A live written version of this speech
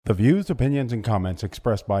The views, opinions, and comments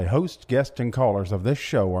expressed by hosts, guests, and callers of this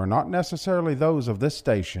show are not necessarily those of this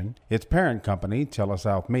station, its parent company,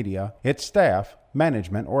 Telesouth Media, its staff,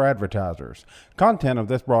 management, or advertisers. Content of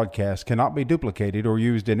this broadcast cannot be duplicated or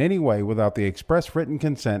used in any way without the express written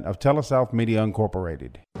consent of Telesouth Media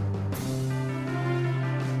Incorporated.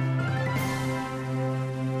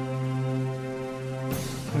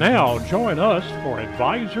 Now join us for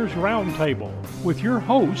Advisors Roundtable with your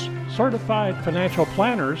hosts, certified financial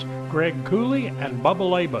planners Greg Cooley and Bubba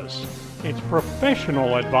Labus. It's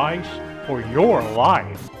professional advice for your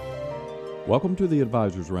life. Welcome to the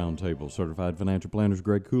Advisors Roundtable. Certified financial planners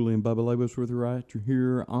Greg Cooley and Bubba Labus with you right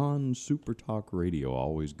here on Super Talk Radio.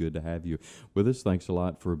 Always good to have you with us. Thanks a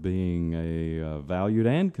lot for being a valued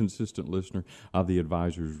and consistent listener of the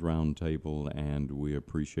Advisors Roundtable, and we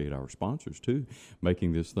appreciate our sponsors too,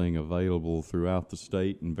 making this thing available throughout the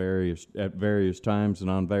state and at various times and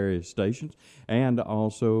on various stations, and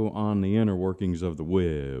also on the inner workings of the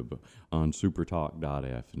web on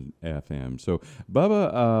supertalk.fm. So,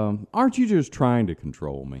 Bubba, aren't you just trying to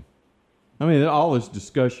control me? I mean, all this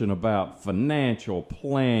discussion about financial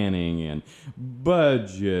planning and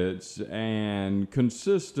budgets and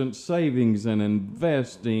consistent savings and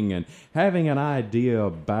investing and having an idea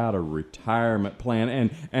about a retirement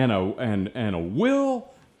plan and a will.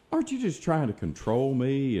 Aren't you just trying to control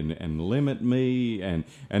me and limit me and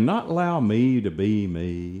not allow me to be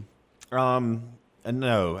me?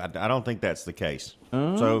 No, I don't think that's the case.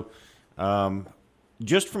 So,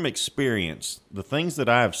 just from experience, the things that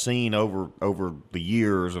I've seen over the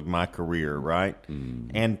years of my career, right,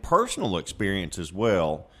 and personal experience as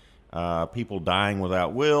well, people dying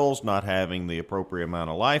without wills, not having the appropriate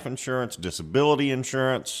amount of life insurance, disability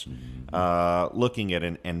insurance, looking at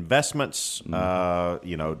investments, do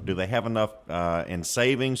they have enough in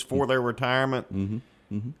savings for their retirement?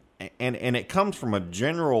 And it comes from a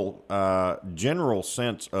general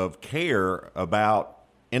sense of care about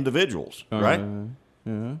individuals, right?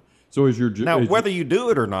 Yeah. So is your whether you do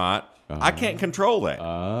it or not, I can't control that.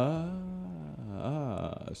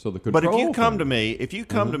 So the control. But if you come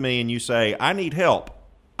to me, and you say I need help,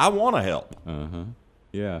 I want to help.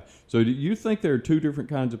 Yeah. So do you think there are two different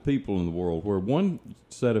kinds of people in the world, where one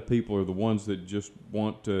set of people are the ones that just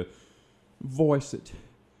want to voice it?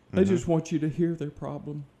 They just want you to hear their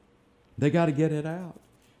problem. They got to get it out,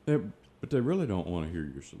 but they really don't want to hear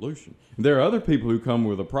your solution. There are other people who come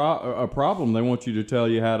with a problem. They want you to tell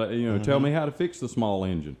you how to, tell me how to fix the small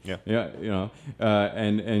engine. And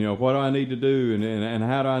what do I need to do, and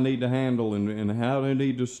how do I need to handle, and how do I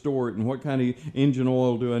need to store it, and what kind of engine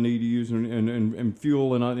oil do I need to use, and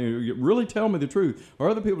fuel, and really tell me the truth. Or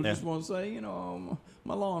other people just want to say,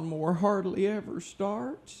 my lawnmower hardly ever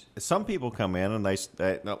starts. Some people come in and they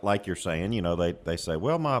like you're saying, they say,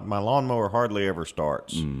 well, my lawnmower hardly ever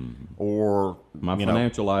starts, or my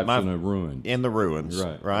financial life's in the ruins,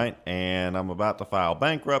 right? And I'm about to file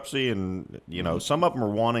bankruptcy, and some of them are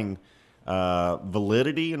wanting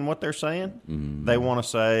validity in what they're saying. They want to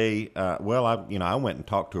say, well, I went and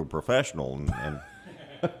talked to a professional, and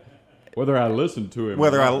whether I listened to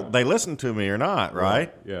him, they listened to me or not,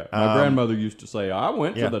 right? Yeah. My grandmother used to say, I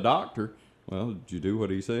went to the doctor. Well, did you do what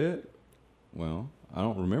he said? Well, I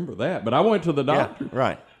don't remember that, but I went to the doctor. Yeah,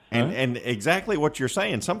 right. And exactly what you're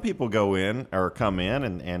saying. Some people come in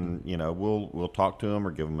and we'll talk to them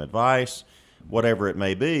or give them advice, whatever it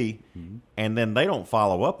may be, and then they don't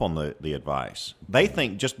follow up on the advice. They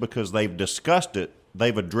think just because they've discussed it,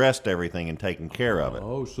 they've addressed everything and taken care of it.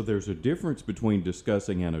 Oh, so there's a difference between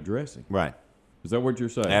discussing and addressing. Right. Is that what you're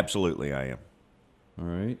saying? Absolutely, I am. All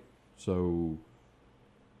right. So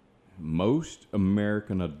most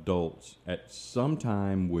American adults at some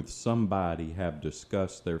time with somebody have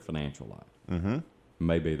discussed their financial life. Mm-hmm.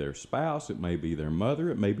 Maybe their spouse, it may be their mother,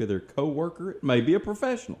 it may be their coworker, it may be a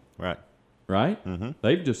professional. Right. Right? Mm-hmm.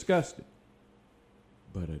 They've discussed it.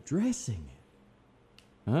 But addressing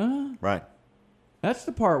it, Right. That's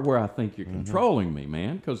the part where I think you're controlling me,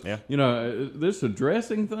 man. Because, this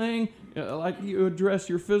addressing thing, like you address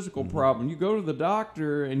your physical problem. You go to the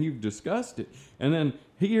doctor and you've discussed it. And then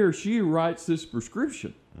he or she writes this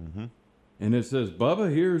prescription. And it says,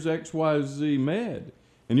 Bubba, here's XYZ med.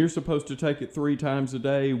 And you're supposed to take it 3 times a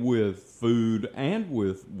day with food and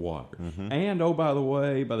with water. And, oh, by the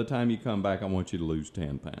way, by the time you come back, I want you to lose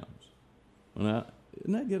 10 pounds. Now,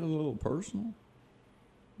 isn't that getting a little personal?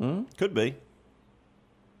 Huh? Could be.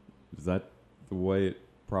 Is that the way it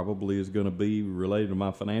probably is going to be related to my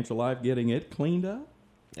financial life, getting it cleaned up?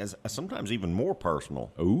 As sometimes even more personal.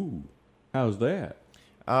 Ooh, how's that?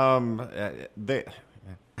 I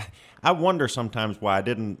wonder sometimes why I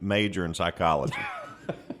didn't major in psychology.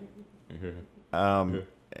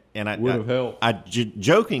 And I would have helped. I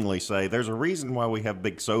jokingly say there's a reason why we have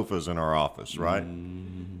big sofas in our office, right?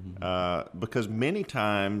 Because many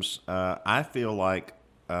times I feel like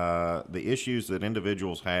the issues that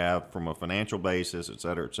individuals have from a financial basis, et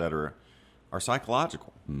cetera, are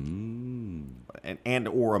psychological and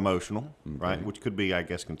or emotional, right? Which could be, I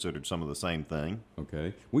guess, considered some of the same thing.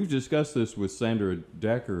 Okay. We've discussed this with Sandra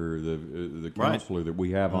Decker, the counselor that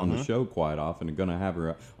we have on the show quite often, and going to have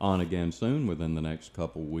her on again soon within the next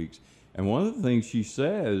couple of weeks. And one of the things she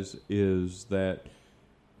says is that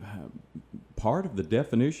part of the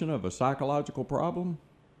definition of a psychological problem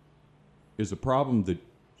is a problem that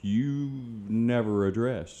you never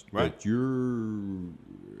addressed. Right. That you're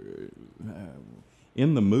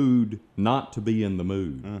in the mood not to be in the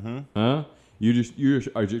mood. Huh? You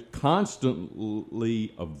are just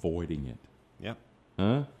constantly avoiding it. Yeah.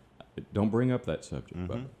 Huh? Don't bring up that subject,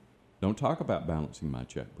 Bubba. Don't talk about balancing my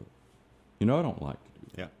checkbook. You know I don't like to do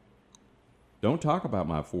that. Yeah. Don't talk about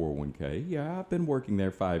my 401k. Yeah, I've been working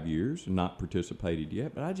there 5 years and not participated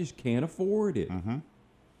yet, but I just can't afford it.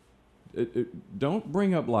 Don't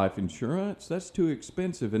bring up life insurance. That's too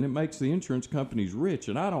expensive, and it makes the insurance companies rich,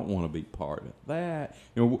 and I don't want to be part of that.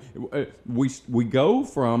 You know, we go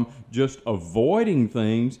from just avoiding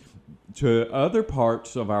things to other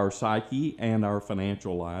parts of our psyche and our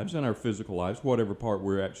financial lives and our physical lives, whatever part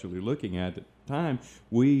we're actually looking at the time.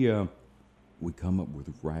 We come up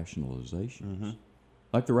with rationalizations.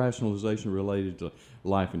 Like the rationalization related to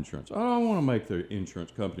life insurance. I don't want to make the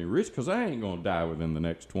insurance company rich because I ain't going to die within the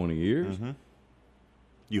next 20 years.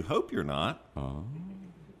 You hope you're not.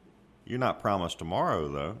 You're not promised tomorrow,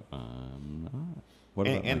 though. I'm not. What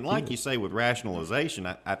about And my like kids? you say with rationalization,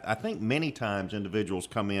 I think many times individuals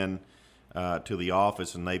come in to the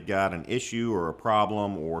office and they've got an issue or a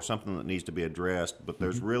problem or something that needs to be addressed, but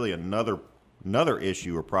there's really another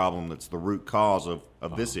issue or problem that's the root cause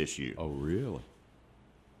of this issue. Oh, really?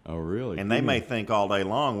 Oh, really? And they may think all day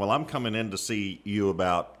long, well, I'm coming in to see you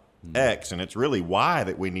about X, and it's really Y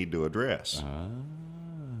that we need to address.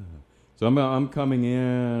 So I'm coming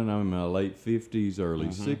in, I'm in my late 50s, early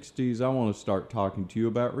 60s. I want to start talking to you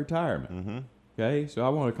about retirement. Okay? So I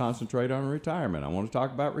want to concentrate on retirement. I want to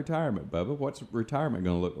talk about retirement, Bubba. What's retirement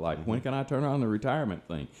going to look like? When can I turn on the retirement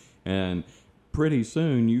thing? And pretty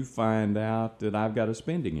soon you find out that I've got a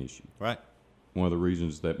spending issue. Right. One of the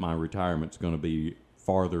reasons that my retirement's going to be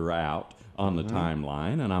farther out on the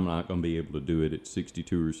timeline, and I'm not going to be able to do it at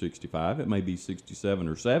 62 or 65. It may be 67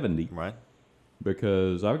 or 70. Right.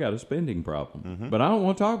 Because I've got a spending problem. But I don't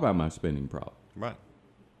want to talk about my spending problem. Right.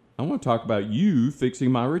 I want to talk about you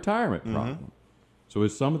fixing my retirement problem. So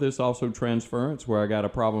is some of this also transference where I got a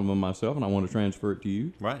problem with myself and I want to transfer it to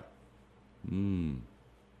you? Right.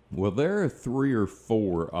 Well, there are 3 or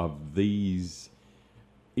 4 of these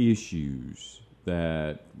issues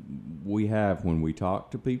that we have when we talk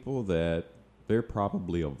to people that they're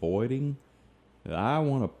probably avoiding, that I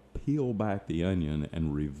want to peel back the onion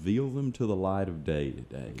and reveal them to the light of day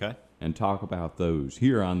today. Okay. And talk about those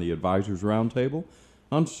here on the Advisors Roundtable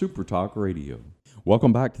on Super Talk Radio.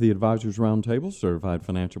 Welcome back to the Advisors Roundtable. Certified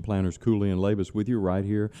financial planners Cooley and Labus with you right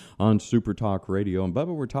here on Super Talk Radio. And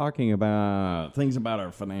Bubba, we're talking about things about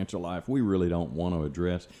our financial life we really don't want to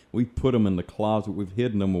address. We've put them in the closet. We've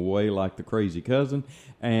hidden them away like the crazy cousin.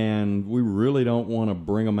 And we really don't want to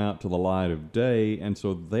bring them out to the light of day. And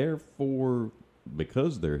so therefore,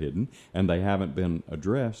 because they're hidden and they haven't been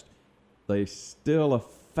addressed, they still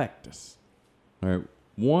affect us. All right.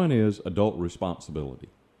 One is adult responsibility.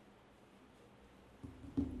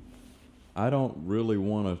 I don't really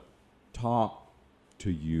want to talk to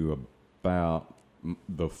you about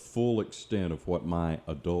the full extent of what my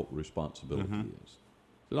adult responsibility is.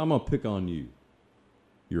 So I'm going to pick on you.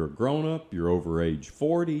 You're a grown-up. You're over age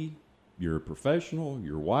 40. You're a professional.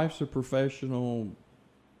 Your wife's a professional.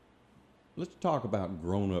 Let's talk about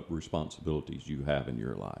grown-up responsibilities you have in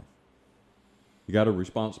your life. You got a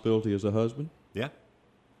responsibility as a husband. Yeah.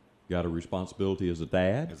 You got a responsibility as a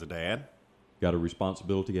dad. As a dad. Got a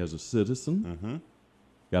responsibility as a citizen.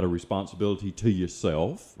 Got a responsibility to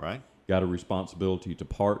yourself. Right. Got a responsibility to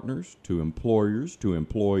partners, to employers, to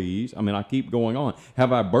employees. I mean, I keep going on.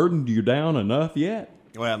 Have I burdened you down enough yet?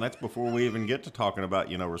 Well, and that's before we even get to talking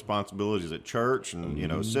about, responsibilities at church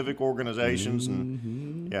and, civic organizations.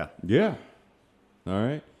 And yeah. Yeah. All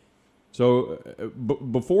right. So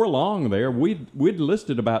before long there, we'd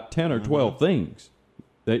listed about 10 or 12 things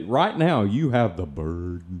that right now you have the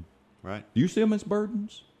burden. Right. Do you see them as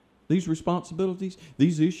burdens? These responsibilities,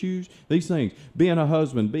 these issues, these things. Being a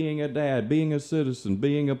husband, being a dad, being a citizen,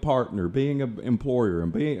 being a partner, being an employer,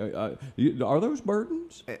 and being are those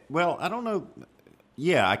burdens? Well, I don't know.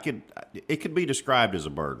 Yeah, it could be described as a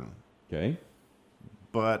burden. Okay.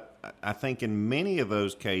 But I think in many of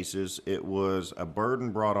those cases, it was a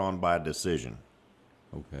burden brought on by a decision.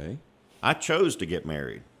 Okay. I chose to get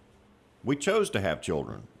married. We chose to have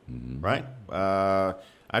children, right?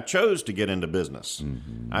 I chose to get into business.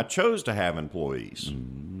 I chose to have employees.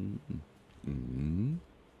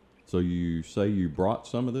 So you say you brought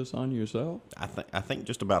some of this on yourself? I think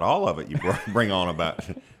just about all of it you bring on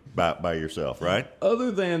by yourself, right?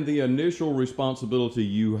 Other than the initial responsibility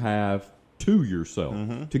you have to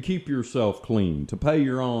yourself, to keep yourself clean, to pay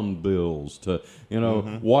your own bills, to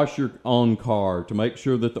wash your own car, to make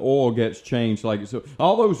sure that the oil gets changed, so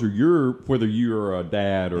all those are whether you're a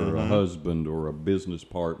dad or a husband or a business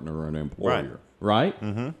partner or an employer, right?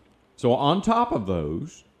 So on top of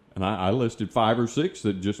those, and I listed 5 or 6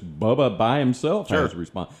 that just Bubba by himself has a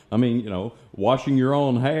response. I mean, washing your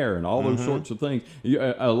own hair and all those sorts of things.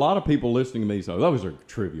 A lot of people listening to me say, those are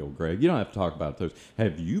trivial, Greg. You don't have to talk about those.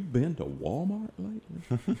 Have you been to Walmart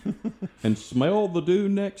lately and smelled the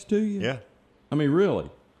dude next to you? Yeah. I mean,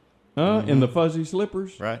 really? Huh? In the fuzzy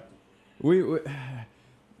slippers? Right.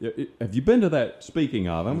 Have you been to that? Speaking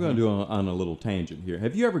of, I'm going to do on a little tangent here.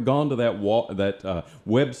 Have you ever gone to that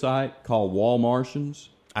website called Walmartians?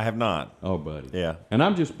 I have not. Oh, buddy. Yeah. And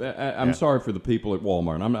I'm sorry for the people at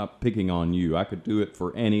Walmart. I'm not picking on you. I could do it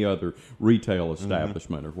for any other retail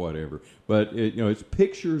establishment or whatever. But it's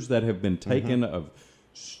pictures that have been taken of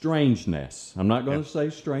strangeness. I'm not going to say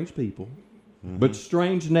strange people, but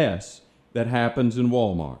strangeness that happens in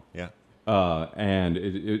Walmart. Yeah. And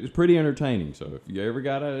it's pretty entertaining. So if you ever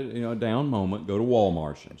got a down moment, go to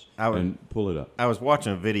Walmartians and pull it up. I was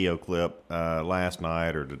watching a video clip last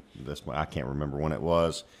night or I can't remember when it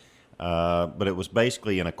was, but it was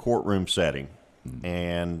basically in a courtroom setting,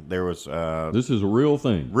 and there was this is a real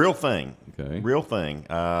thing. Real thing. Okay. Real thing.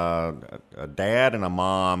 A dad and a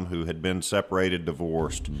mom who had been separated,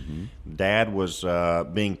 divorced. Dad was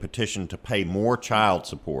being petitioned to pay more child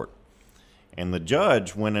support. And the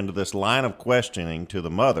judge went into this line of questioning to the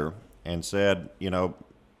mother and said,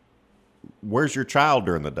 where's your child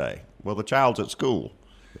during the day? Well, the child's at school.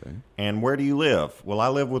 Okay. And where do you live? Well, I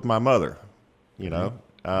live with my mother,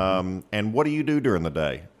 and what do you do during the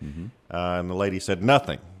day? And the lady said,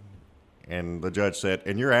 nothing. And the judge said,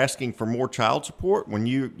 and you're asking for more child support when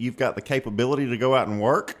you've got the capability to go out and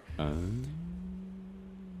work?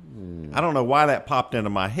 I don't know why that popped into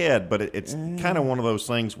my head, but it's kind of one of those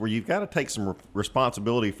things where you've got to take some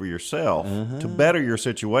responsibility for yourself to better your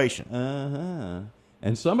situation.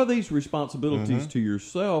 And some of these responsibilities to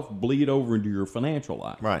yourself bleed over into your financial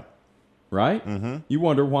life. Right? You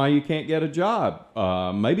wonder why you can't get a job.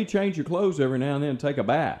 Maybe change your clothes every now and then and take a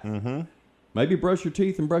bath. Maybe brush your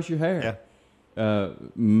teeth and brush your hair. Yeah.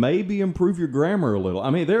 Maybe improve your grammar a little. I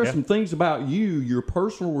mean, there are some things about your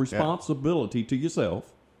personal responsibility to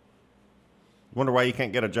yourself. Wonder why you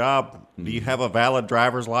can't get a job? Do you have a valid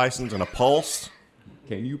driver's license and a pulse?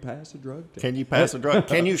 Can you pass a drug test? Can you pass a drug?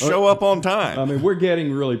 Can you show up on time? I mean, we're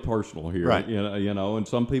getting really personal here, right? And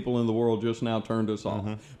some people in the world just now turned us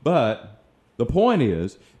off. But the point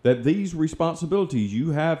is that these responsibilities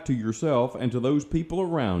you have to yourself and to those people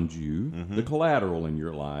around you, the collateral in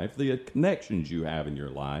your life, the connections you have in your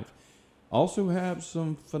life, also have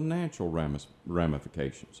some financial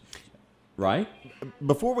ramifications. Right?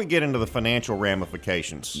 Before we get into the financial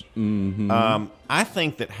ramifications, I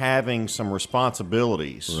think that having some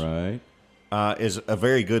responsibilities is a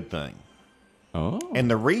very good thing. Oh. And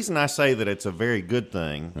the reason I say that it's a very good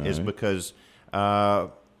thing is because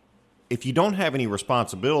if you don't have any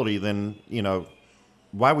responsibility, then,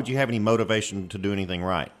 why would you have any motivation to do anything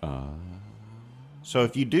right? So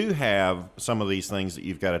if you do have some of these things that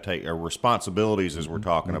you've got to take, or responsibilities as we're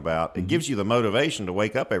talking about, it gives you the motivation to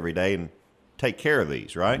wake up every day and take care of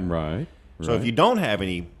these, right? Right. So if you don't have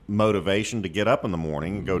any motivation to get up in the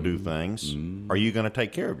morning and go do things, are you going to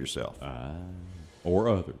take care of yourself? Or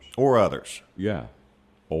others. Or others. Yeah.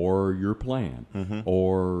 Or your plan.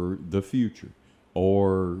 Or the future.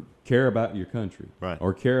 Or care about your country. Right.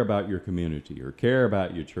 Or care about your community. Or care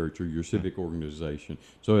about your church or your civic organization.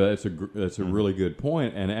 So that's a really good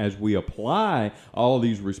point. And as we apply all of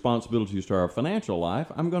these responsibilities to our financial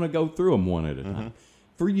life, I'm going to go through them one at a time.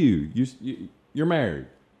 For you're married.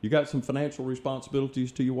 You got some financial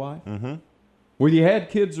responsibilities to your wife? Whether you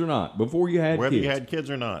had kids or not, before you had kids. Whether you had kids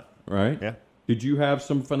or not. Right? Yeah. Did you have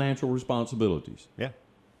some financial responsibilities? Yeah.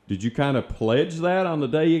 Did you kind of pledge that on the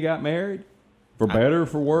day you got married? For better or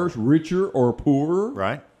for worse, richer or poorer?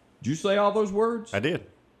 Right. Did you say all those words? I did.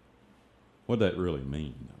 What did that really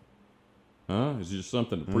mean, though? Is it just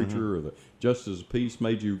something the preacher or the justice of peace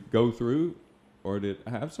made you go through? or did it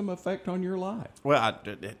have some effect on your life? Well,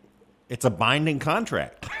 it's a binding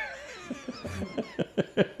contract.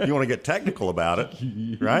 You want to get technical about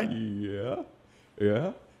it, right?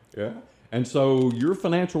 Yeah. And so your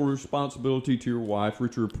financial responsibility to your wife,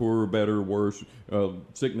 rich or poor, better or worse,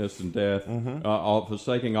 sickness and death,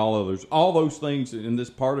 forsaking all others, all those things in this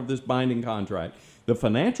part of this binding contract. The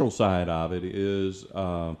financial side of it is,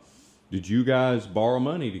 did you guys borrow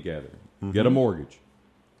money together, get a mortgage?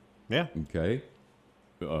 Yeah. Okay.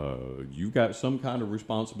 You've got some kind of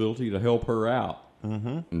responsibility to help her out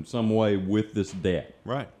in some way with this debt.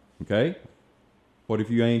 Right. Okay. What if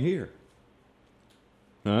you ain't here?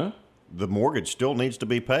 Huh? The mortgage still needs to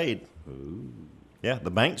be paid. Ooh. Yeah,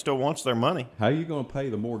 the bank still wants their money. How are you going to pay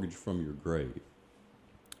the mortgage from your grave?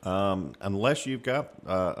 Unless you've got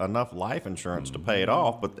enough life insurance to pay it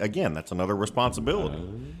off. But again, that's another responsibility.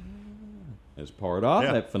 As part of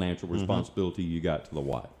that financial responsibility you got to the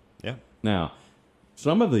wife. Yeah. Now,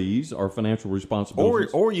 some of these are financial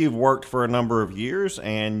responsibilities. Or you've worked for a number of years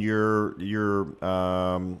and you're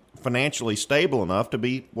financially stable enough to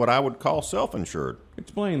be what I would call self-insured.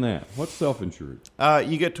 Explain that. What's self-insured?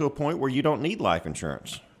 You get to a point where you don't need life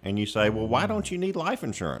insurance. And you say, well, why don't you need life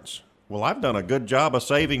insurance? Well, I've done a good job of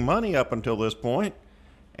saving money up until this point.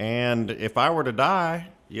 And if I were to die,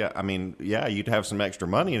 you'd have some extra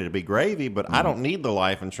money and it'd be gravy, but I don't need the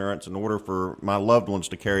life insurance in order for my loved ones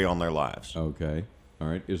to carry on their lives. Okay. All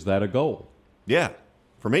right. Is that a goal? Yeah.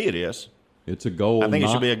 For me, it is. It's a goal. I think it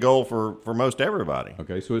should be a goal for most everybody.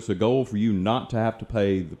 Okay. So it's a goal for you not to have to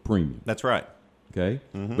pay the premium. That's right. Okay.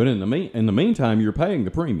 But in the meantime, you're paying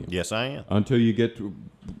the premium. Yes, I am. Until you get to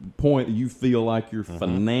a point that you feel like you're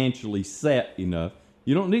financially set enough.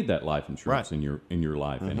 You don't need that life insurance in your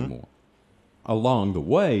life anymore. Along the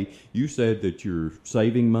way, you said that you're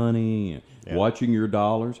saving money and watching your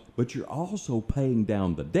dollars, but you're also paying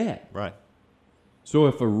down the debt. Right. So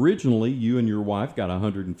if originally you and your wife got a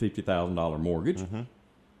 $150,000 mortgage,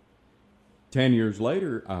 10 years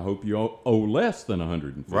later, I hope you owe less than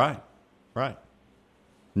 $150,000. Right.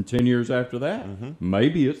 And 10 years after that,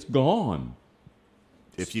 maybe it's gone.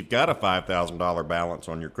 If you've got a $5,000 balance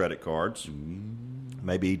on your credit cards,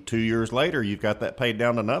 maybe 2 years later, you've got that paid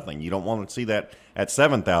down to nothing. You don't want to see that at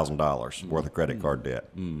 $7,000 worth of credit card debt.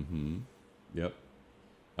 Yep.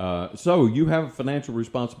 So you have a financial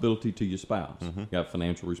responsibility to your spouse. You have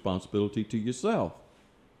financial responsibility to yourself.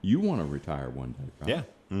 You want to retire one day, right? Yeah.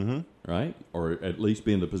 Right? Or at least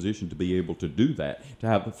be in the position to be able to do that, to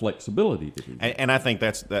have the flexibility to do that. And I think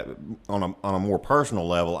that's that on a more personal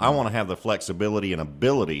level. I want to have the flexibility and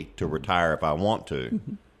ability to retire if I want to.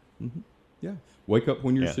 Yeah. Wake up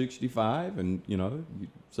when you're 65 and, you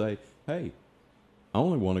say, hey, I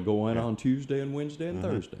only want to go in on Tuesday and Wednesday and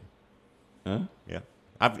Thursday. Huh? Yeah.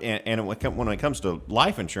 And when it comes to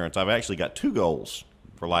life insurance, I've actually got two goals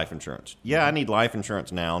for life insurance. Yeah, I need life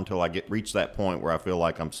insurance now until I reach that point where I feel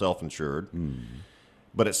like I'm self-insured.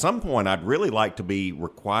 But at some point, I'd really like to be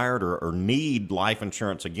required or need life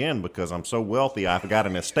insurance again because I'm so wealthy I've got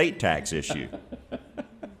an estate tax issue.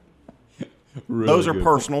 Really Those are good.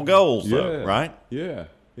 personal goals, though, right? Yeah.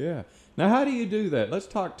 Now, how do you do that? Let's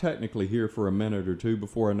talk technically here for a minute or two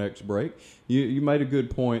before our next break. You made a good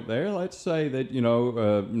point there. Let's say that,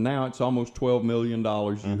 now it's almost $12 million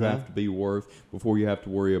you have to be worth before you have to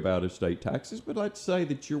worry about estate taxes. But let's say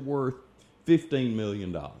that you're worth $15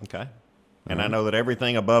 million. Okay. And I know that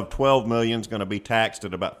everything above $12 million is going to be taxed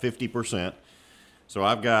at about 50%. So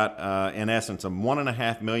I've got, in essence, a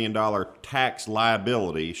 $1.5 million tax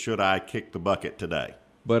liability should I kick the bucket today.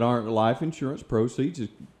 But aren't life insurance proceeds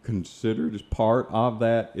considered as part of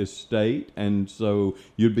that estate? And so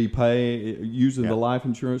you'd be using the life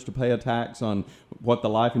insurance to pay a tax on what the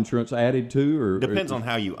life insurance added to? Or depends on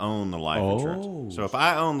how you own the life insurance. So if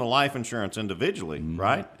I own the life insurance individually,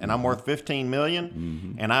 right, and I'm worth $15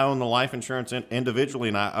 million, and I own the life insurance individually,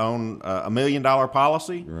 and I own a $1 million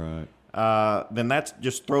policy, right, then that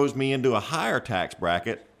just throws me into a higher tax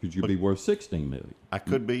bracket. Could you be worth $16 million? I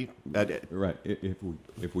could be right.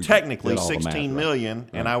 If we technically did all the math $16 million, right.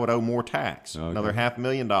 and I would owe more tax, another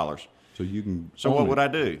 $500,000. So you can. So what would I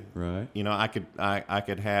do? Right. I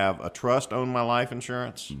could have a trust own my life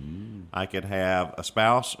insurance. I could have a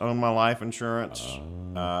spouse own my life insurance.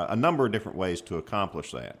 A number of different ways to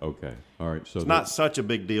accomplish that. Okay. All right. So it's not such a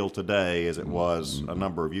big deal today as it was a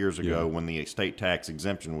number of years ago when the estate tax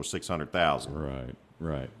exemption was $600,000.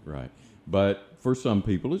 Right. But for some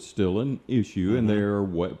people, it's still an issue, and there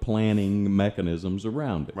are planning mechanisms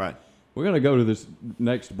around it. Right. We're going to go to this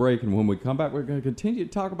next break, and when we come back, we're going to continue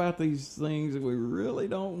to talk about these things that we really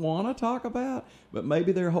don't want to talk about, but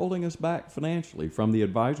maybe they're holding us back financially, from the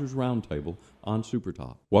Advisors Roundtable on Super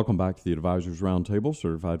Talk. Welcome back to the Advisors Roundtable.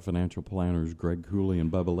 Certified financial planners Greg Cooley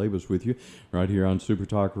and Bubba Labus with you right here on Super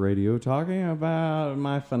Talk Radio, talking about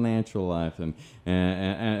my financial life and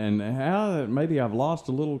how that maybe I've lost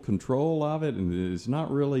a little control of it, and it's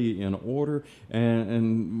not really in order,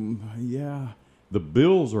 and yeah. The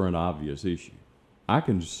bills are an obvious issue. I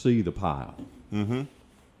can see the pile. Mm-hmm.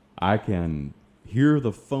 I can hear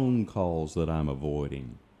the phone calls that I'm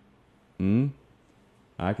avoiding.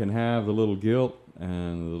 I can have the little guilt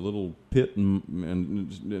and the little pit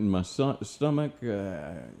in my stomach.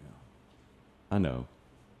 I know.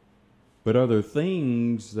 But are there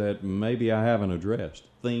things that maybe I haven't addressed?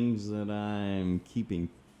 Things that I'm keeping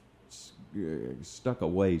stuck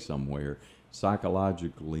away somewhere,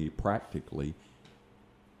 psychologically, practically,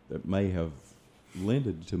 that may have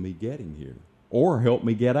lended to me getting here or helped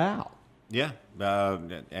me get out. Yeah,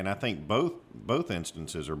 and I think both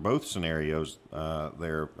instances or both scenarios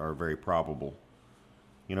there are very probable.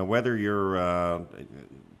 You know, whether you're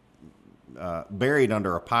buried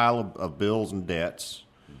under a pile of bills and debts,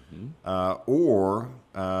 or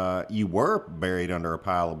you were buried under a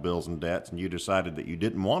pile of bills and debts and you decided that you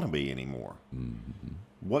didn't want to be anymore.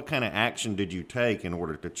 What kind of action did you take in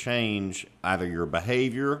order to change either your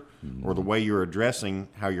behavior or the way you're addressing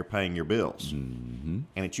how you're paying your bills? And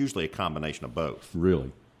it's usually a combination of both.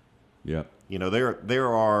 Really? Yep. You know,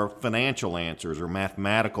 there are financial answers or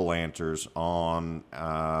mathematical answers on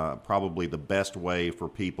probably the best way for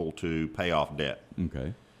people to pay off debt.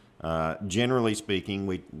 Okay. Generally speaking,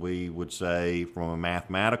 we would say from a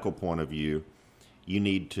mathematical point of view, you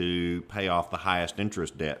need to pay off the highest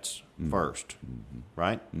interest debts first,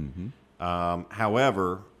 right?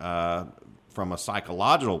 However, from a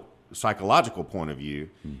psychological point of view,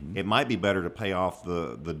 it might be better to pay off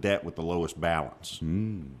the debt with the lowest balance.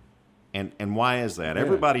 And why is that?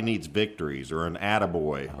 Everybody needs victories or an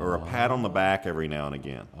attaboy or a pat on the back every now and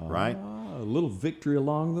again, right? A little victory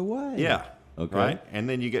along the way. Yeah. Okay. Right? And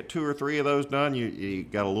then you get 2 or 3 of those done, you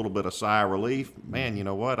got a little bit of sigh of relief. Man, you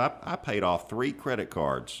know what? I paid off 3 credit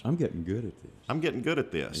cards. I'm getting good at this. I'm getting good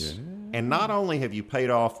at this. Yeah. And not only have you paid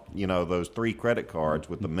off, you know, those 3 credit cards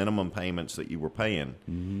with the minimum payments that you were paying,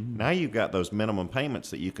 now you've got those minimum payments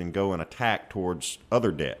that you can go and attack towards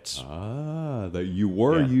other debts. That you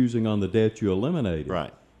were using on the debt you eliminated.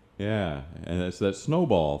 Right. Yeah, and it's that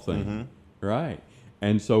snowball thing. Right.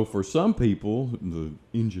 And so for some people, the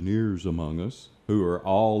engineers among us, who are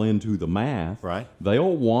all into the math, right,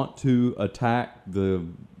 they'll want to attack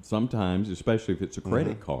sometimes, especially if it's a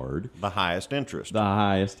credit card, the highest interest. The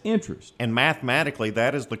highest interest. And mathematically,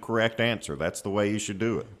 that is the correct answer. That's the way you should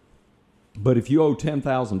do it. But if you owe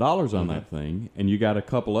 $10,000 on that thing, and you got a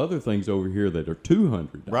couple other things over here that are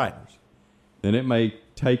 $200, right, then it may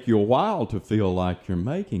take you a while to feel like you're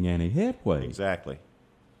making any headway. Exactly.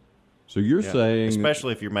 So you're saying...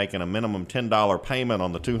 Especially if you're making a minimum $10 payment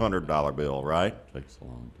on the $200 bill, right? Takes a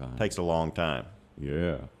long time. Takes a long time.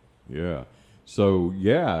 Yeah, yeah. So,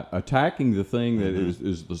 yeah, attacking the thing that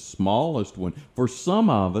is the smallest one, for some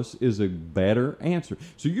of us, is a better answer.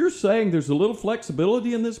 So you're saying there's a little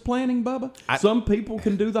flexibility in this planning, Bubba? Some people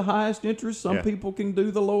can do the highest interest, some people can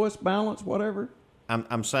do the lowest balance, whatever?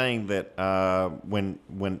 I'm saying that when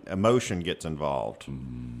emotion gets involved,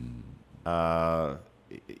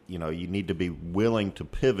 you know, you need to be willing to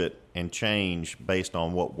pivot and change based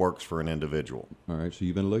on what works for an individual. All right, so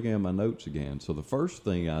you've been looking at my notes again. So the first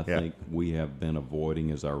thing I think we have been avoiding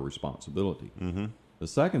is our responsibility. The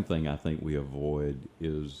second thing I think we avoid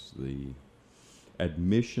is the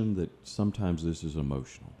admission that sometimes this is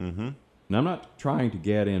emotional. Now, I'm not trying to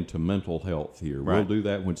get into mental health here. Right. We'll do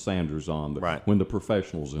that when Sandra's on, when the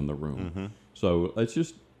professional's in the room. So let's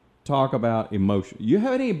just talk about emotion. You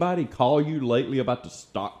have anybody call you lately about the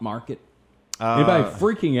stock market? Anybody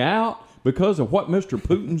freaking out because of what Mr.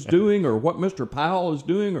 Putin's doing or what Mr. Powell is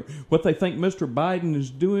doing or what they think Mr. Biden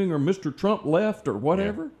is doing or Mr. Trump left or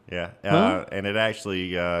whatever? And it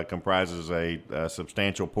actually comprises a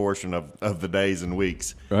substantial portion of the days and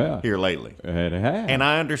weeks here lately. And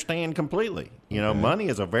I understand completely. You know, money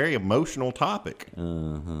is a very emotional topic.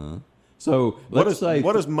 So what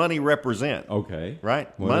does money represent? Okay. Right?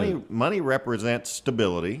 Money represents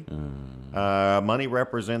stability. Money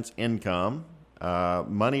represents income.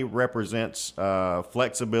 Money represents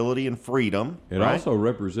flexibility and freedom. It also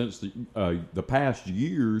represents the past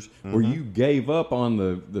years where you gave up on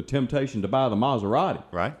the temptation to buy the Maserati.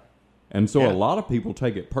 Right. And so Yeah. a lot of people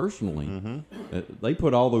take it personally. They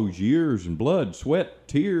put all those years and blood, sweat,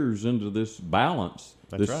 tears into this balance,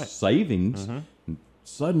 That's this right. savings. And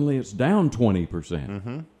suddenly it's down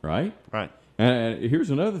 20%, right? Right. And here's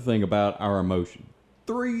another thing about our emotion.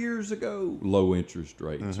 3 years ago, low interest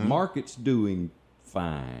rates, markets doing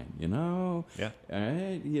fine, you know. Yeah.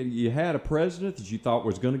 You had a president that you thought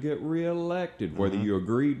was going to get reelected. Whether you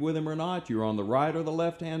agreed with him or not, you're on the right or the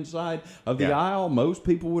left-hand side of the Yeah. aisle. Most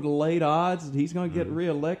people would have laid odds that he's going to get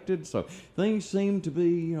reelected. So things seem to be,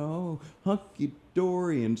 you know,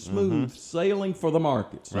 hunky-dory and smooth sailing for the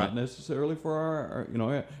markets, not Right. necessarily for our you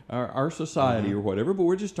know, our society or whatever, but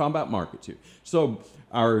we're just talking about markets here. So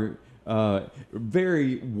our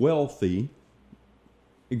very wealthy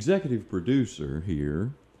executive producer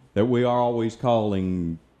here that we are always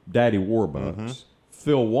calling Daddy Warbucks,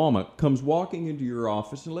 Phil Womack, comes walking into your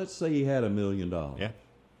office, and let's say he had $1 million. Yeah.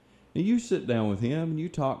 And you sit down with him and you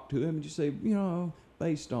talk to him and you say, you know,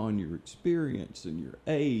 based on your experience and your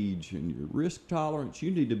age and your risk tolerance, you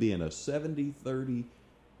need to be in a 70-30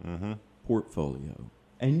 portfolio.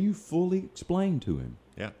 And you fully explain to him.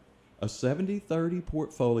 Yeah. A 70-30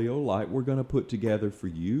 portfolio like we're going to put together for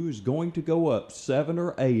you is going to go up 7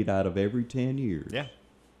 or 8 out of every 10 years. Yeah.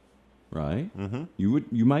 Right?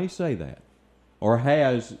 You may say that, or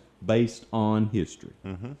has based on history.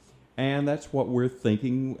 And that's what we're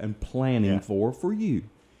thinking and planning Yeah. for you.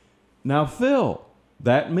 Now, Phil,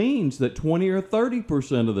 that means that 20 or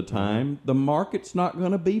 30% of the time the market's not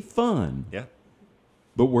going to be fun. Yeah.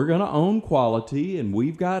 But we're going to own quality, and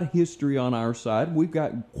we've got history on our side. We've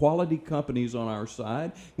got quality companies on our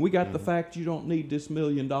side. We got the fact you don't need this $1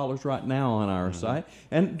 million right now on our side.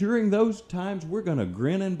 And during those times, we're going to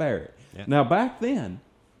grin and bear it. Yeah. Now, back then,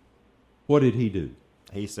 what did he do?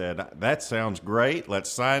 He said, "That sounds great.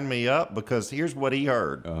 Let's sign me up," because here's what he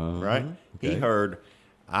heard, right? He okay. heard,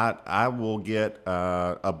 I will get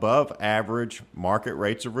above average market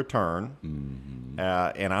rates of return,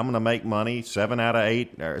 and I'm going to make money 7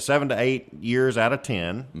 to 8 years out of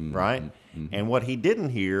 10, right? And what he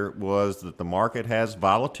didn't hear was that the market has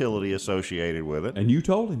volatility associated with it. And you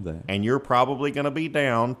told him that. And you're probably going to be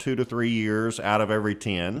down 2 to 3 years out of every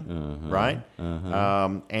 10, right?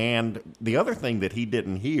 And the other thing that he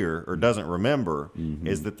didn't hear or doesn't remember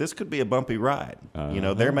is that this could be a bumpy ride. You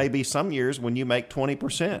know, there may be some years when you make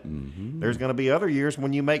 20%. There's going to be other years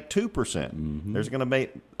when you make 2%. There's going to be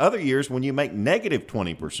other years when you make negative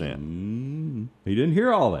 20%. He didn't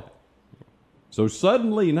hear all that. So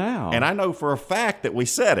suddenly now... And I know for a fact that we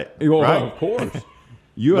said it, well, right? of course.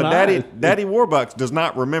 You But and Daddy Warbucks does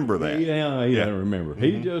not remember that. Yeah, he doesn't remember.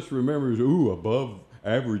 He just remembers, above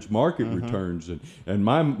average market returns, and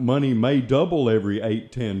my money may double every 8,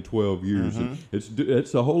 10, 12 years. And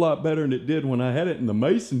it's a whole lot better than it did when I had it in the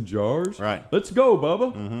mason jars. Right. Let's go,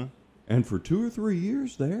 Bubba. And for 2 or 3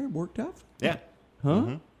 years there, it worked out. Yeah.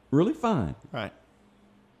 Huh? Really fine. Right.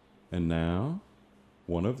 And now,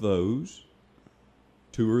 one of those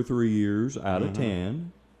 2 or 3 years out of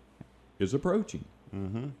 10 is approaching.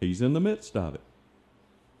 He's in the midst of it.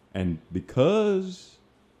 And because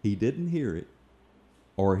he didn't hear it,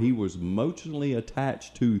 or he was emotionally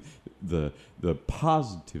attached to the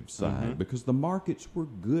positive side, because the markets were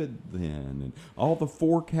good then, and all the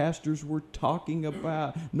forecasters were talking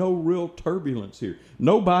about no real turbulence here.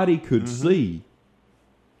 Nobody could see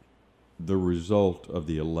the result of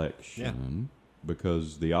the election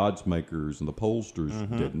because the odds makers and the pollsters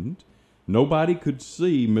didn't. Nobody could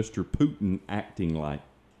see Mr. Putin acting like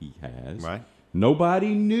he has. Right.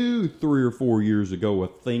 Nobody knew 3 or 4 years ago a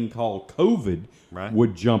thing called COVID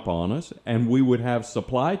would jump on us, and we would have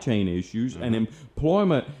supply chain issues and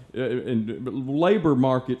employment and labor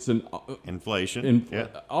markets and Inflation.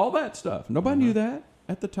 all that stuff. Nobody knew that.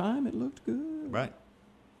 At the time, it looked good. Right.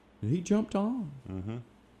 And he jumped on.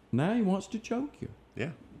 Now he wants to choke you.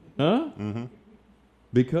 Yeah. Huh?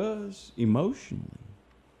 Because emotionally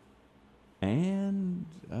and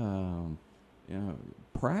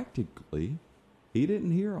practically, he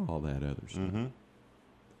didn't hear all that other stuff.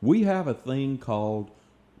 We have a thing called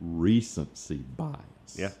recency bias.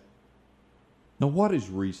 Yeah. Now, what is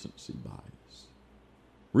recency bias?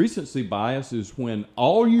 Recency bias is when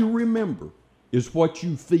all you remember is what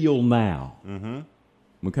you feel now.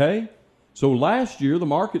 Okay? So last year, the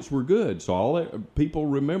markets were good. So all that people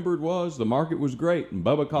remembered was the market was great. And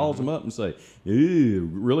Bubba calls them up and say, ew,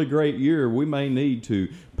 really great year. We may need to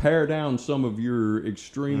pare down some of your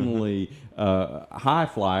extremely high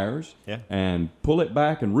flyers and pull it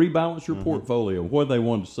back and rebalance your portfolio. What they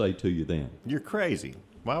wanted to say to you then? You're crazy.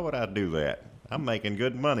 Why would I do that? I'm making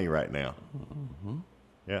good money right now.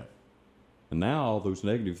 Yeah. And now all those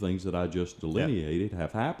negative things that I just delineated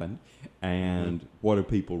have happened. And what do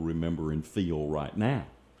people remember and feel right now?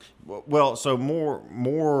 Well, so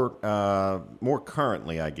more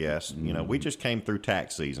currently, I guess. You know, we just came through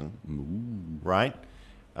tax season, right?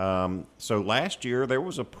 So last year there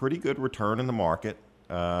was a pretty good return in the market.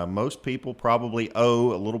 Most people probably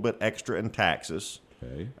owe a little bit extra in taxes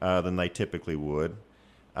than they typically would.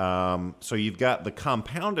 So you've got the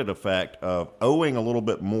compounded effect of owing a little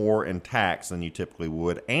bit more in tax than you typically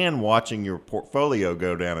would, and watching your portfolio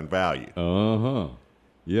go down in value.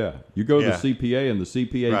 Yeah. You go to the CPA, and the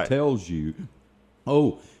CPA tells you,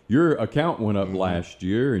 oh, your account went up last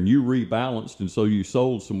year, and you rebalanced, and so you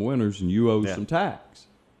sold some winners, and you owe some tax.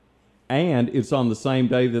 And it's on the same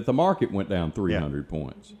day that the market went down 300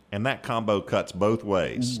 points. And that combo cuts both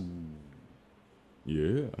ways.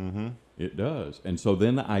 Yeah, it does. And so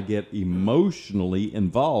then I get emotionally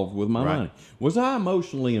involved with my money. Was I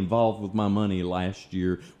emotionally involved with my money last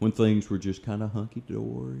year when things were just kind of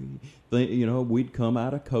hunky-dory? You know, we'd come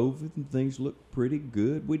out of COVID and things looked pretty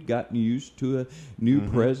good. We'd gotten used to a new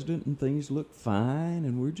president and things looked fine,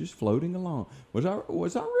 and we're just floating along. Was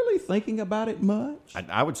I really thinking about it much?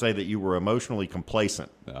 I would say that you were emotionally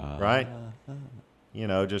complacent, right? You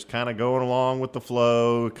know, just kind of going along with the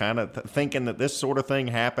flow, kind of thinking that this sort of thing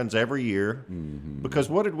happens every year. Because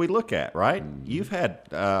what did we look at, right? You've had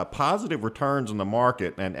positive returns in the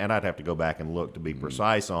market, and I'd have to go back and look to be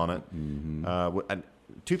precise on it.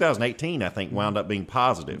 2018, I think, wound up being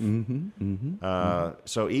positive.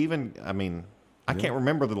 So even, I mean, I can't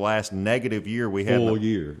remember the last negative year we had. Full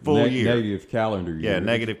year. Negative calendar year. Yeah,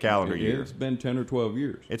 negative calendar year. It's been 10 or 12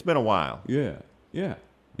 years. It's been a while. Yeah.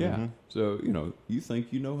 So, you know, you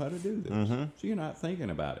think you know how to do this. So you're not thinking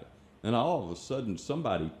about it. And all of a sudden,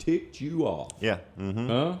 somebody ticked you off. Yeah.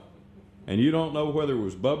 Huh? And you don't know whether it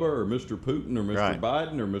was Bubba or Mr. Putin or Mr.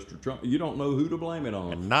 Biden or Mr. Trump. You don't know who to blame it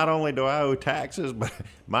on. And not only do I owe taxes, but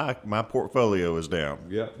my portfolio is down.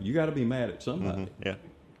 Yeah, you got to be mad at somebody. Yeah.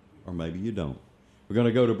 Or maybe you don't. We're going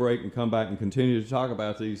to go to break and come back and continue to talk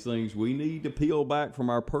about these things. We need to peel back from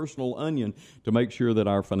our personal onion to make sure that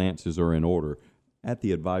our finances are in order at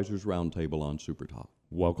the Advisors Roundtable on Super Talk.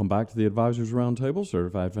 Welcome back to the Advisors Roundtable.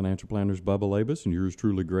 Certified Financial Planners Bubba Labus and yours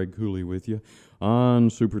truly, Greg Cooley, with you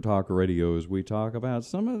on Super Talk Radio as we talk about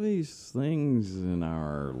some of these things in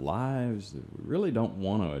our lives that we really don't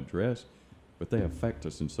want to address, but they affect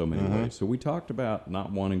us in so many ways. So we talked about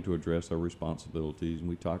not wanting to address our responsibilities, and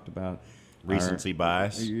we talked about recency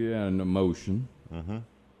bias. Yeah, and emotion.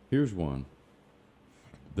 Here's one.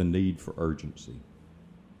 The need for urgency.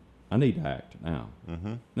 I need to act now.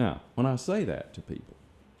 Now, when I say that to people,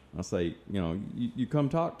 I say, you know, you come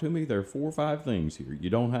talk to me. There are 4 or 5 things here. You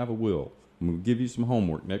don't have a will. I'm going to give you some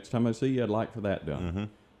homework. Next time I see you, I'd like for that done.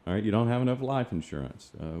 All right, you don't have enough life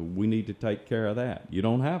insurance. We need to take care of that. You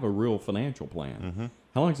don't have a real financial plan.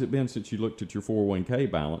 How long has it been since you looked at your 401k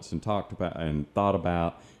balance and thought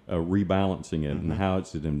about rebalancing it and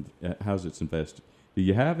how's it's invested? Do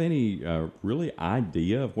you have any really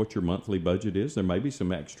idea of what your monthly budget is? There may be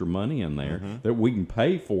some extra money in there that we can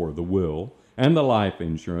pay for the will and the life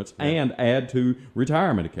insurance and add to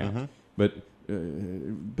retirement accounts. But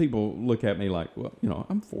people look at me like, well, you know,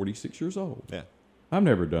 I'm 46 years old. Yeah. I've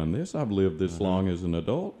never done this. I've lived this long as an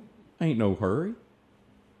adult. Ain't no hurry.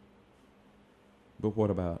 But what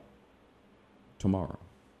about tomorrow?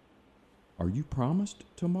 Are you promised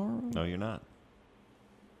tomorrow? No, you're not.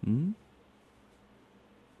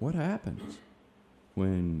 What happens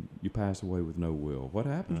when you pass away with no will? What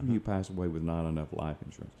happens when you pass away with not enough life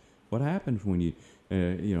insurance? What happens when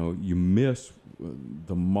you miss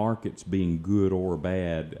the markets being good or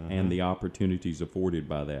bad and the opportunities afforded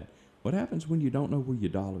by that? What happens when you don't know where your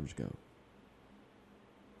dollars go?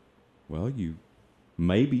 Well, you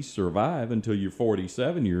maybe survive until you're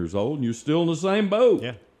 47 years old and you're still in the same boat.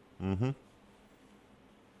 Yeah.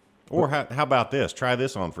 Or how about this? Try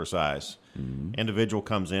this on for size. Individual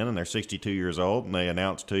comes in and they're 62 years old and they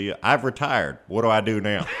announce to you, I've retired. What do I do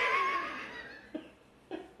now?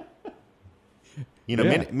 You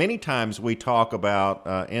know, many times we talk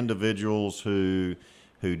about individuals who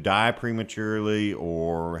die prematurely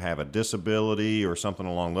or have a disability or something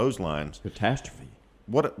along those lines. Catastrophe.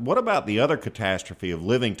 What about the other catastrophe of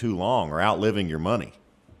living too long or outliving your money?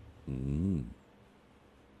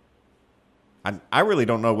 I really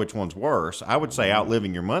don't know which one's worse. I would say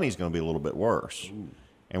outliving your money is going to be a little bit worse.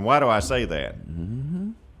 And why do I say that?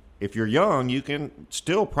 If you're young, you can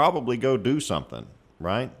still probably go do something,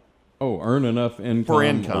 right? Oh, earn enough income. For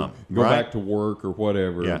income, go right? back to work or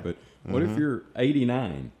whatever. Yeah. But what if you're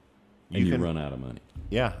 89 and you run out of money?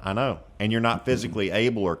 Yeah, I know. And you're not physically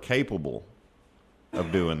able or capable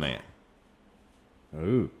of doing that.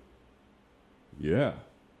 Oh. Yeah.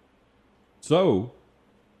 So,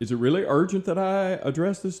 is it really urgent that I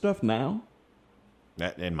address this stuff now?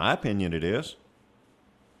 That, in my opinion, it is.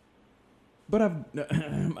 But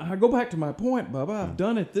I go back to my point, Bubba. I've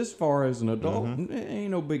done it this far as an adult. It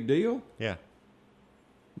ain't no big deal. Yeah.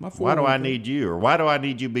 Why do I need you? Or why do I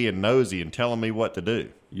need you being nosy and telling me what to do?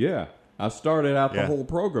 Yeah. I started out the whole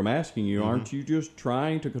program asking you, aren't you just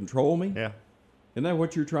trying to control me? Yeah. Isn't that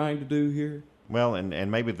what you're trying to do here? Well,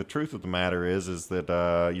 and maybe the truth of the matter is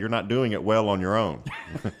that you're not doing it well on your own.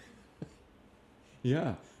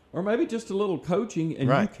 Yeah. Or maybe just a little coaching, and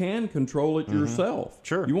Right. you can control it yourself.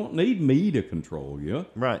 Sure. You won't need me to control you.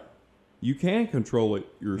 Right. You can control it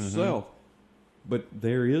yourself. But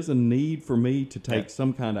there is a need for me to take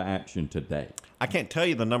some kind of action today. I can't tell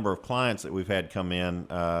you the number of clients that we've had come in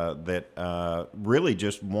that really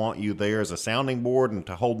just want you there as a sounding board and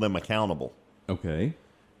to hold them accountable. Okay.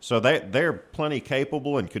 So they're plenty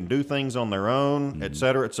capable and can do things on their own, et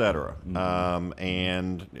cetera, et cetera.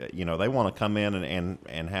 And, you know, they want to come in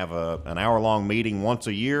and have an hour-long meeting once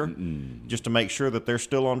a year just to make sure that they're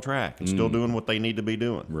still on track and still doing what they need to be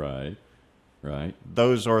doing. Right. Right.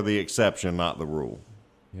 Those are the exception, not the rule.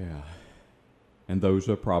 Yeah. And those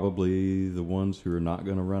are probably the ones who are not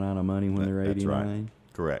going to run out of money when they're 89? That's right.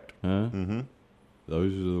 Correct. Huh? Mm-hmm.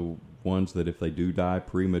 Those are the ones that if they do die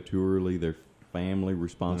prematurely, their family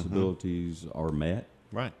responsibilities are met.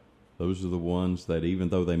 Right. Those are the ones that even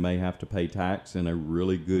though they may have to pay tax in a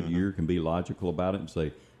really good year, can be logical about it and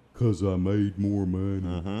say, 'cause I made more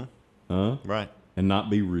money. Huh? Right. And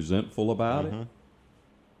not be resentful about it.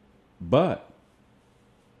 But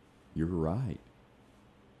you're right.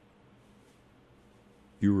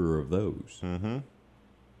 Fewer of those.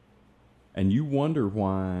 And you wonder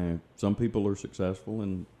why some people are successful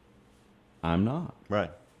and I'm not.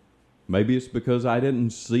 Right. Maybe it's because I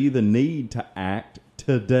didn't see the need to act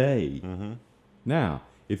today. Now,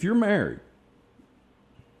 if you're married,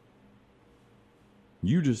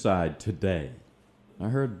 you decide today. I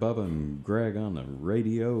heard Bubba and Greg on the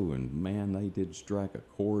radio, and man, they did strike a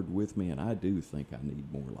chord with me, and I do think I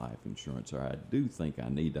need more life insurance, or I do think I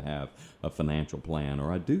need to have a financial plan,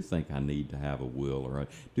 or I do think I need to have a will, or I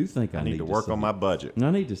do think I need to work on my budget. I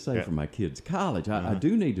need to save for my kids' college. I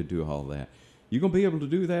do need to do all that. You going to be able to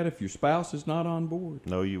do that if your spouse is not on board?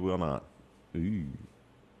 No, you will not. Ooh.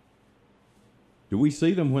 Do we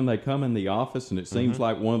see them when they come in the office and it seems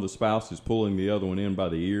like one of the spouses pulling the other one in by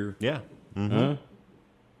the ear? Yeah. Huh?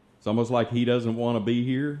 It's almost like he doesn't want to be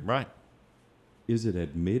here. Right. Is it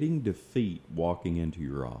admitting defeat walking into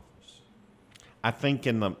your office? I think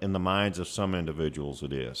in the minds of some individuals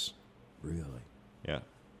it is. Really? Yeah. Does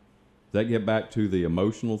that get back to the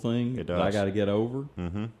emotional thing It that I does. got to get over?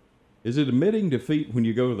 Is it admitting defeat when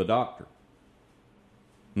you go to the doctor?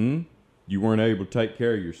 You weren't able to take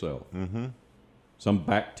care of yourself. Some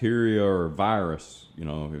bacteria or virus,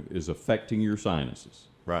 is affecting your sinuses.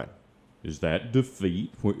 Right. Is that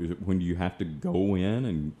defeat when you have to go in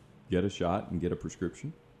and get a shot and get a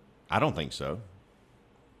prescription? I don't think so.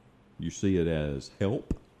 You see it as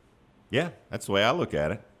help, Yeah, that's the way I look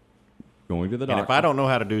at it. going to the doctor. And if I don't know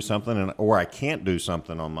how to do something, or I can't do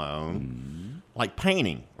something on my own, like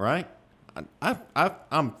painting, right?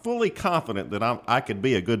 I'm fully confident that I could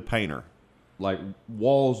be a good painter. Like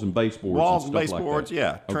walls and baseboards Walls and and stuff baseboards, like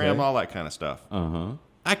that. yeah, trim, Okay. all that kind of stuff.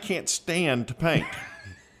 I can't stand to paint.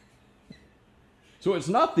 So it's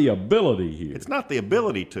not the ability here. It's not the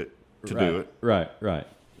ability to do it. Right.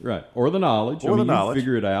 Or the knowledge. Or the knowledge. You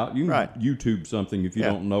figure it out. You can Right. YouTube something if you Yeah.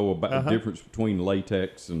 don't know about the difference between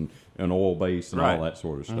latex and oil base and Right. all that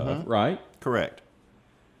sort of stuff. Right? Correct.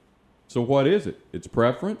 So what is it? It's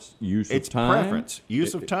preference, use It's of time. preference,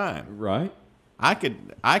 use of time. Right? I could,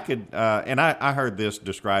 and I heard this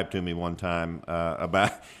described to me one time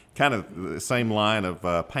about kind of the same line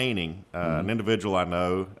of painting. An individual I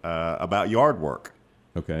know about yard work,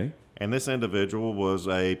 Okay. and this individual was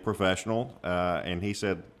a professional, and he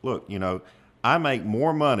said, "Look, I make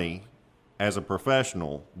more money as a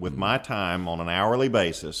professional with my time on an hourly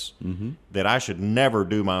basis that I should never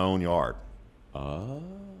do my own yard."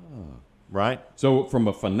 Right? So from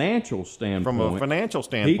a financial standpoint, From a financial he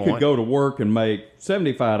standpoint, could go to work and make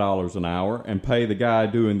 $75 an hour and pay the guy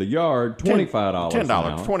doing the yard $25 an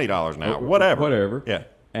hour. $10, $20 an hour, whatever. Whatever. Yeah.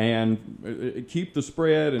 And keep the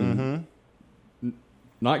spread and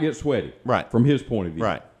not get sweaty. Right. From his point of view.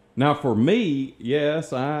 Right. Now, for me,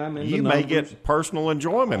 yes, I'm in the You numbers. may get personal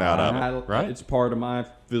enjoyment out of it, right? It's part of my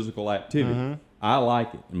physical activity. I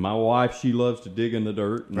like it. And my wife, she loves to dig in the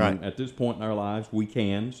dirt. And Right. at this point in our lives, we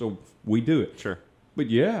can, so we do it. Sure. But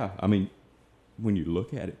yeah, I mean, when you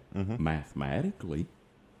look at it mathematically,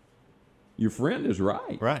 your friend is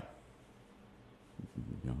right. Right.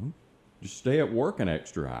 You know, just stay at work an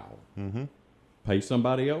extra hour. Mm-hmm. Pay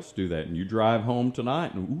somebody else to do that, and you drive home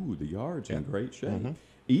tonight, and ooh, the yard's in great shape. Mm-hmm.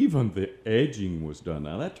 Even the edging was done.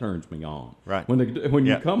 Now that turns me on. Right. When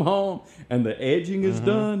you come home and the edging is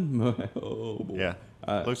done, oh boy. Yeah.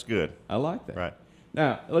 Looks good. I like that. Right.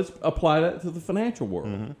 Now let's apply that to the financial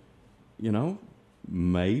world. You know,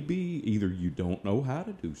 maybe either you don't know how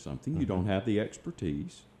to do something, you don't have the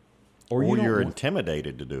expertise, or you're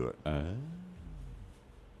intimidated to do it.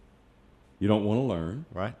 You don't want to learn.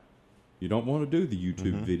 Right. You don't want to do the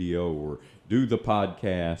YouTube video or do the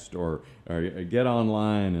podcast or get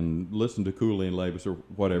online and listen to Cooley and Labus or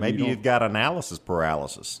whatever. Maybe you've got analysis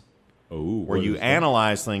paralysis. Oh, where you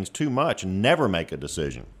analyze things too much and never make a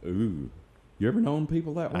decision. Ooh. You ever known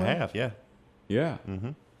people that way? I have, yeah. Yeah.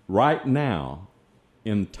 Mm-hmm. Right now,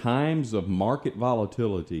 in times of market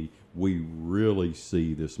volatility, we really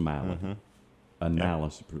see this malady.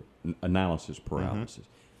 Analysis paralysis.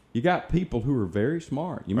 You got people who are very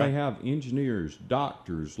smart. You may have engineers,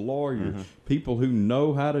 doctors, lawyers, people who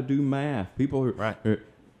know how to do math, people who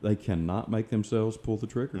they cannot make themselves pull the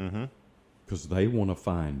trigger because they want to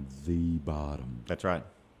find the bottom. That's right.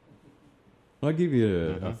 I'll give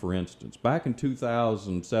you a for instance. Back in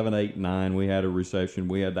 2007, 8, 9, we had a recession.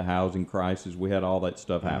 We had the housing crisis. We had all that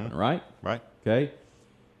stuff happen, right? Right. Okay.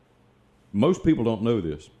 Most people don't know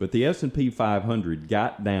this, but the S&P 500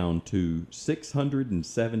 got down to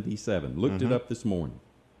 677. Looked it up this morning.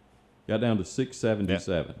 Got down to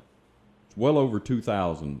 677. Yep. It's well over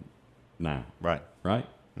 2,000 now. Right. Right?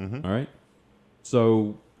 All right?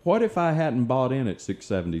 So what if I hadn't bought in at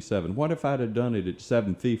 677? What if I'd have done it at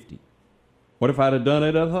 750? What if I'd have done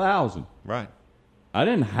it at 1,000? Right. I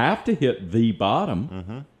didn't have to hit the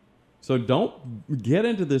bottom. So don't get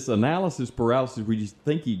into this analysis paralysis where you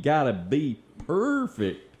think you got to be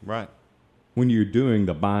perfect. Right. When you're doing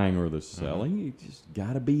the buying or the selling, you just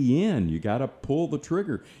got to be in. You got to pull the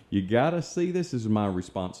trigger. You got to see this is my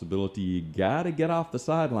responsibility. You got to get off the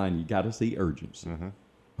sideline. You got to see urgency.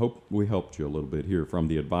 Hope we helped you a little bit here from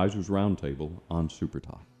the Advisors Roundtable on Super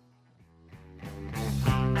Talk.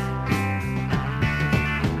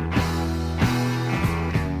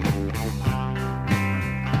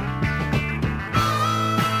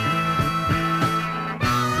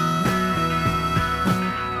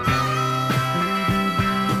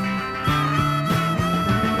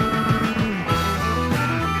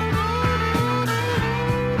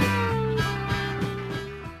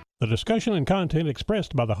 The discussion and content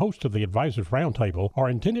expressed by the host of the Advisors Roundtable are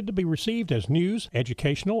intended to be received as news,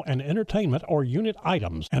 educational, and entertainment or unit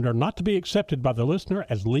items and are not to be accepted by the listener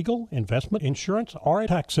as legal, investment, insurance, or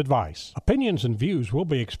tax advice. Opinions and views will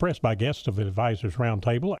be expressed by guests of the Advisors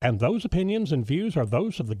Roundtable, and those opinions and views are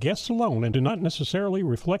those of the guests alone and do not necessarily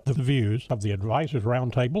reflect the views of the Advisors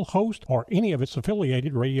Roundtable, host, or any of its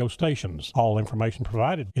affiliated radio stations. All information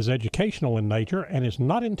provided is educational in nature and is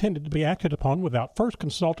not intended to be acted upon without first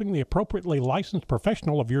consulting the appropriately licensed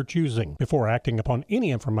professional of your choosing. Before acting upon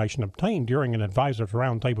any information obtained during an Advisors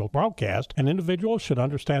Roundtable broadcast, an individual should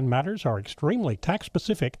understand matters are extremely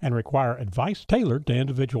tax-specific and require advice tailored to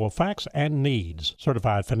individual facts and needs.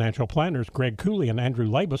 Certified financial planners Greg Cooley and Andrew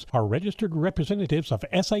Labus are registered representatives of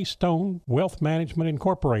S.A. Stone Wealth Management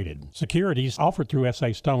Incorporated. Securities offered through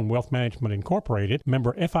S.A. Stone Wealth Management Incorporated,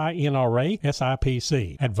 member FINRA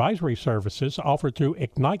SIPC. Advisory services offered through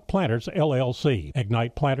Ignite Planners LLC.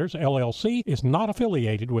 Ignite Planners LLC is not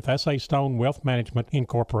affiliated with S.A. Stone Wealth Management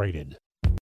Incorporated.